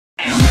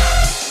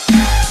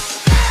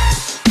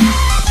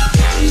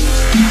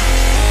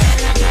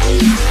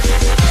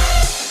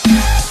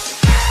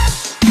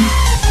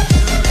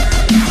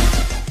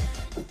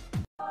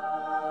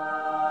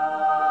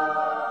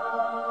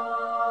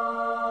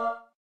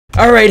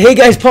Alright, hey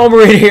guys,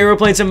 Palmerade here. We're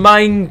playing some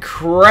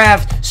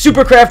Minecraft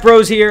Supercraft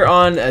Bros here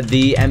on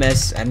the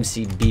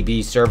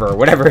MCBB server, or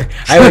whatever.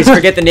 I always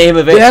forget the name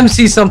of it. The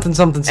MC something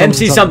something something.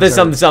 MC something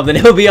something something.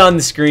 It'll be on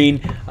the screen.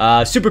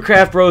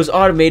 Supercraft Bros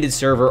automated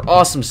server.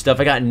 Awesome stuff.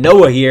 I got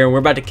Noah here, and we're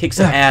about to kick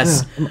some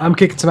ass. I'm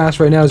kicking some ass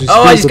right now as we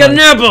Oh, I just got an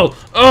apple!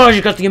 Oh, I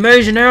just got the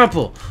amazing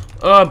apple!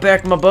 Oh,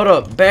 back my butt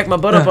up. Back my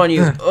butt up on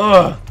you.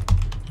 Oh.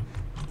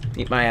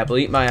 Eat my apple.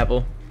 Eat my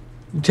apple.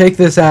 Take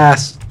this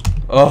ass.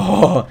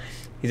 Oh.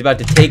 He's about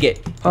to take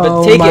it.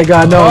 Oh my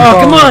god, no.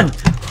 Oh, come on!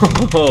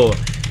 Oh.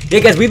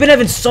 Yeah, guys, we've been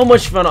having so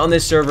much fun on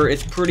this server.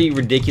 It's pretty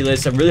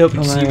ridiculous. I'm really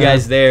hoping to see you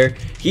guys there.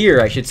 Here,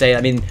 I should say.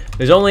 I mean,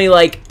 there's only,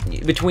 like,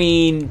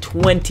 between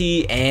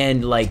 20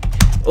 and, like...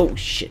 Oh,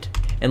 shit.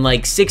 And,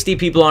 like, 60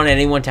 people on at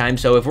any one time.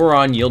 So if we're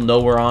on, you'll know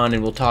we're on,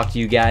 and we'll talk to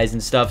you guys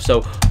and stuff.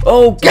 So...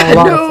 Oh,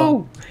 God,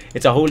 no!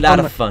 It's a whole lot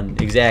of fun.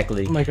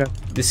 Exactly. Oh, my God.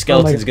 This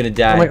skeleton's gonna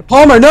die. Oh my...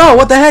 Palmer, no!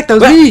 What the heck? That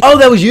was me! Oh,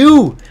 that was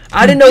you!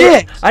 I didn't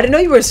know. I didn't know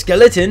you were a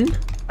skeleton.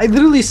 I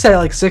literally said it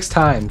like 6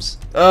 times.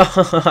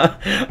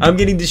 I'm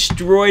getting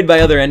destroyed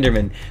by other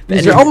Endermen.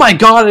 Oh my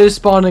god, I just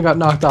spawned and got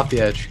knocked off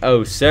the edge.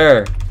 Oh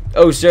sir.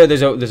 Oh sir,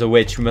 there's a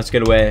witch. We must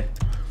get away.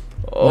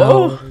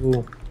 Oh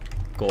no.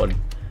 God.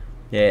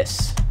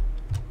 Yes.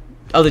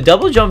 Oh, the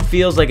double jump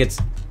feels like it's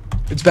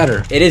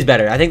better. It is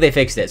better. I think they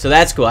fixed it. So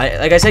that's cool.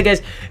 Like I said,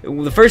 guys,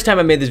 the first time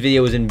I made this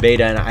video was in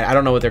beta, and I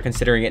don't know what they're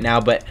considering it now,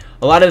 but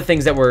a lot of the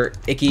things that were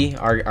icky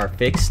are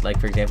fixed.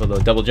 Like, for example, the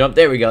double jump.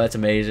 There we go. That's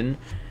amazing.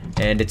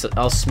 And it's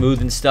all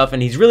smooth and stuff,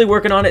 and he's really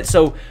working on it.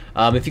 So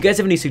if you guys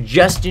have any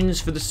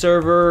suggestions for the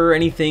server or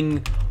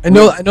anything... I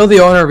know the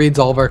owner reads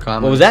all of our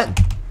comments. What was that?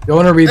 The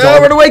owner reads all...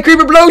 Run away,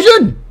 creeper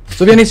explosion!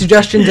 So if you have any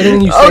suggestions,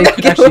 anything you say, you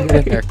can actually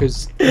get in there,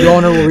 because the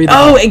owner will read them.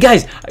 Oh, and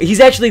guys, he's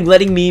actually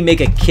letting me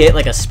make a kit,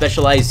 like a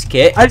specialized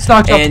kit. I just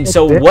knocked off. And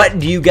so what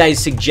do you guys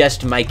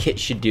suggest my kit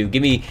should do?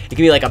 Give me, it can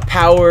be like a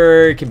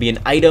power, it can be an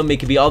item,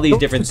 it could be all these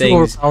different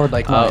things.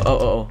 Like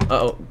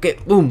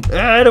Get, boom.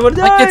 I don't want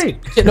to die.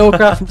 Get no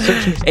craft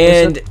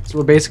and so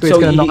we're basically so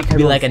it's gonna it could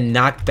be like a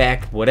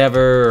knockback,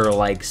 whatever, or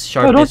like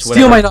sharpness, no, don't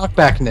steal my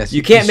knockbackness.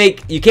 You can't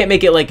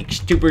make it like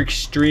super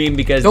extreme,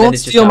 because don't then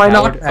it's just steal my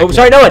knockback. knockback. Oh,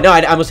 sorry, Noah. No,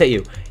 I almost hit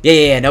you.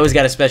 Yeah. Noah's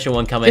got a special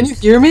one coming. Can you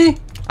hear me?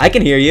 I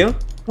can hear you.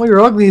 Well, you're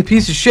ugly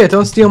piece of shit.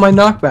 Don't steal my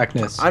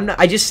knockbackness.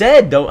 I just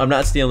said don't. I'm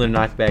not stealing the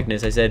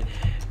knockbackness. I said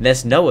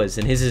that's Noah's,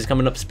 and his is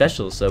coming up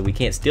special, so we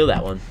can't steal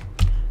that one.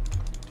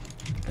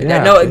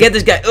 Yeah, Noah, get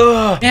this guy.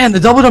 Ugh. Man, the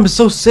double jump is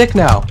so sick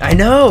now. I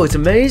know, it's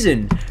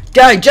amazing.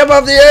 Guy, jump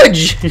off the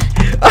edge.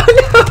 Oh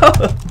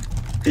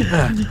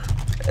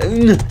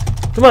no!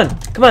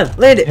 Come on,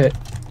 land it. Okay,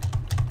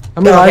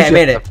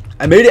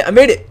 I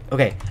made it.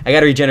 Okay, I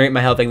gotta regenerate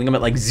my health. I think I'm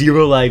at like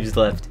 0 lives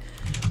left.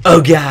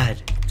 Oh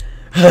god.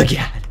 Wait,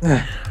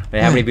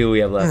 how many people we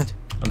have left?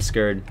 I'm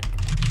scared.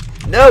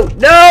 No!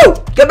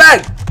 Come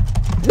back!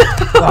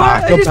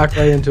 Go back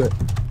right into it.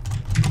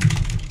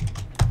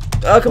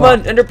 Oh, come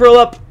on, Ender Pearl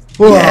up.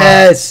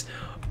 Yes!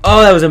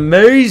 Oh, that was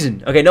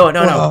amazing. Okay, no.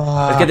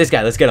 Let's get this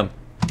guy. Let's get him.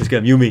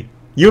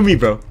 You and me,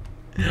 bro.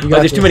 Oh,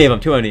 there's too many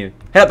of them.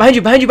 Hey,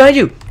 behind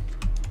you.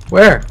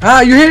 Where?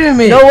 Ah, you're hitting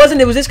me. No, it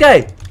wasn't. It was this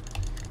guy.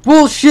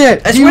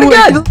 Bullshit! I swear to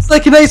God. He looks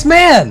like a nice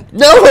man!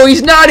 No,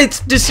 he's not! It's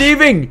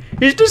deceiving!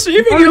 He's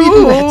deceiving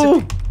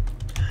you!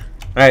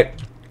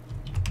 Alright.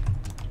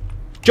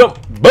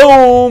 Jump!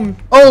 Boom!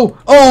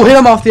 Oh, hit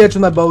him off the edge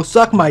with my bow.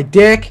 Suck my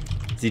dick!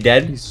 Is he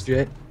dead? He's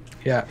shit.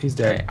 Yeah, he's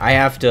dead. Right, I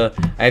have to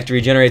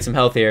regenerate some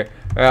health here.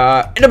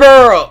 In the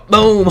barrel!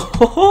 Boom!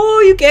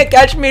 Oh, you can't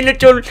catch me,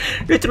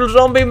 little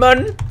zombie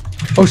man!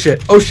 Oh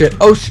shit.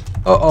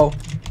 Uh-oh.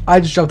 I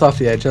just jumped off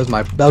the edge. That was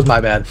my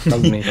bad. That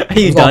was me. Are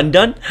you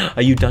done?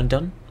 Are you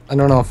done? I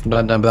don't know if I'm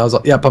done, but that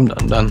was. Yep, I'm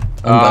done.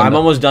 I'm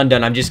almost done.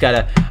 I'm just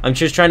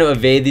trying to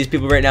evade these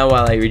people right now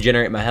while I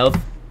regenerate my health.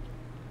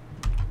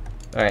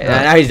 All right,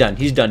 now he's done.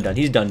 He's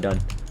done.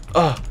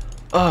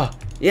 Oh,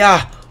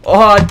 yeah.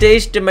 Oh,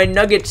 taste my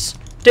nuggets.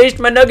 Taste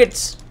my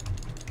nuggets.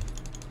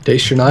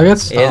 Taste your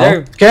nuggets? Yeah,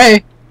 they're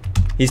okay.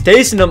 He's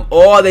tasting them.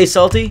 Oh, are they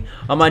salty?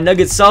 Are my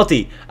nuggets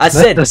salty? That's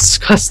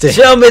disgusting.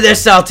 Show me they're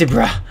salty,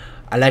 bruh.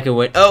 I like it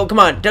when... Oh, come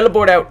on.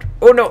 Teleport out.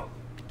 Oh, no.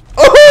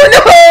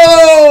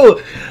 Oh,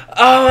 no!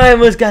 Oh, I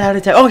almost got out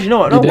of time. Oh, you know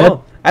what?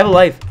 No, I have a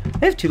life.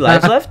 I have 2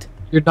 lives left.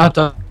 You're not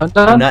done?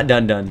 I'm not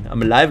done.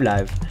 I'm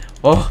alive.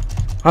 Oh,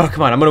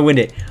 come on. I'm going to win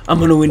it. I'm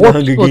going to win the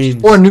Hunger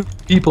Games. 4 new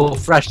people.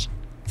 Fresh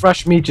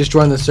meat just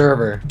joined the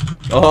server.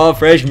 Oh,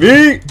 fresh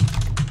meat.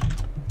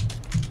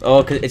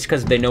 Oh, it's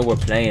because they know we're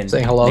playing.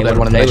 Saying hello to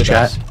everyone in the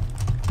chat.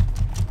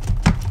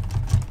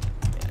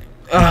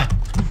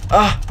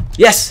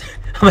 Yes.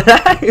 I'm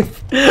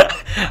alive!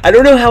 I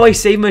don't know how I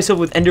save myself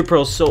with ender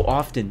pearls so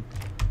often.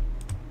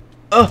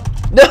 Oh,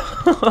 no!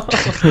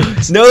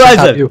 No lives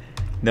left.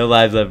 No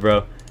lives left,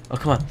 bro. Oh,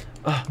 come on.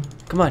 Oh,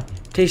 come on.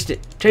 Taste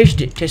it.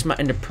 Taste my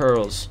ender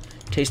pearls.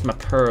 Taste my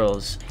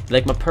pearls. You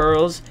like my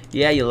pearls?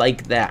 Yeah, you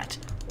like that.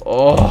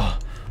 Oh,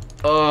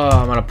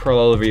 I'm gonna pearl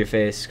all over your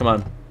face. Come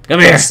on. Come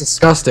here. That's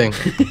disgusting.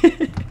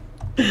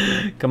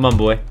 Come on,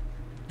 boy.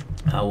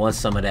 I want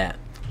some of that.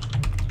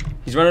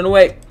 He's running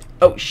away.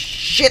 Oh,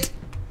 shit.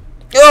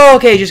 Oh,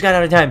 okay, just got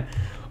out of time.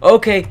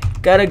 Okay,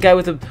 got a guy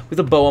with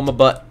a bow on my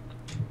butt.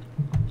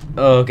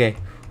 Oh, okay.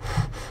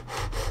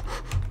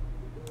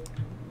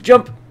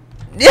 Jump.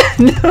 Yeah,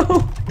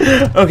 no.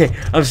 Okay,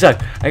 I'm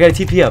stuck. I gotta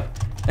TP up.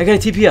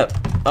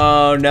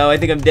 Oh, no, I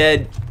think I'm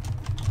dead.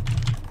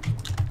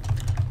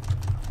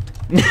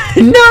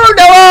 No,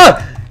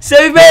 Noah!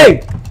 Save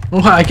me!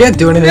 I can't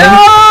do anything.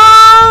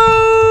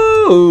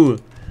 No!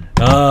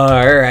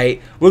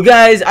 Alright. Well,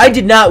 guys, I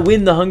did not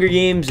win the Hunger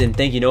Games, and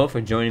thank you, Noah,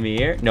 for joining me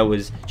here.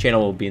 Noah's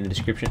channel will be in the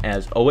description,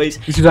 as always.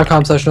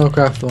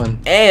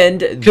 YouTube.com/NoahCraft1. And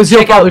because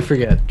you'll probably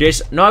forget.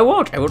 No, I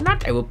won't. I will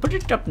not. I will put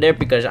it up there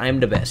because I am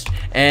the best.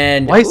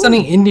 And why are you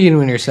sounding Indian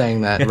when you're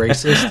saying that?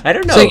 Racist? I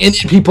don't know. Saying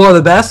Indian people are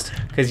the best?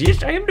 Because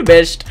yes, I am the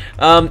best.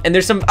 And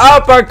there's some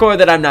parkour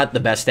that I'm not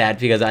the best at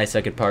because I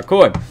suck at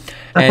parkour.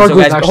 And so,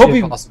 guys, I hope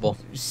you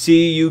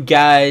see you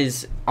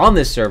guys on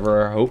this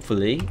server,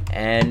 hopefully.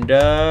 And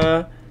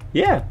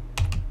yeah,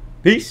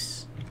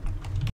 peace.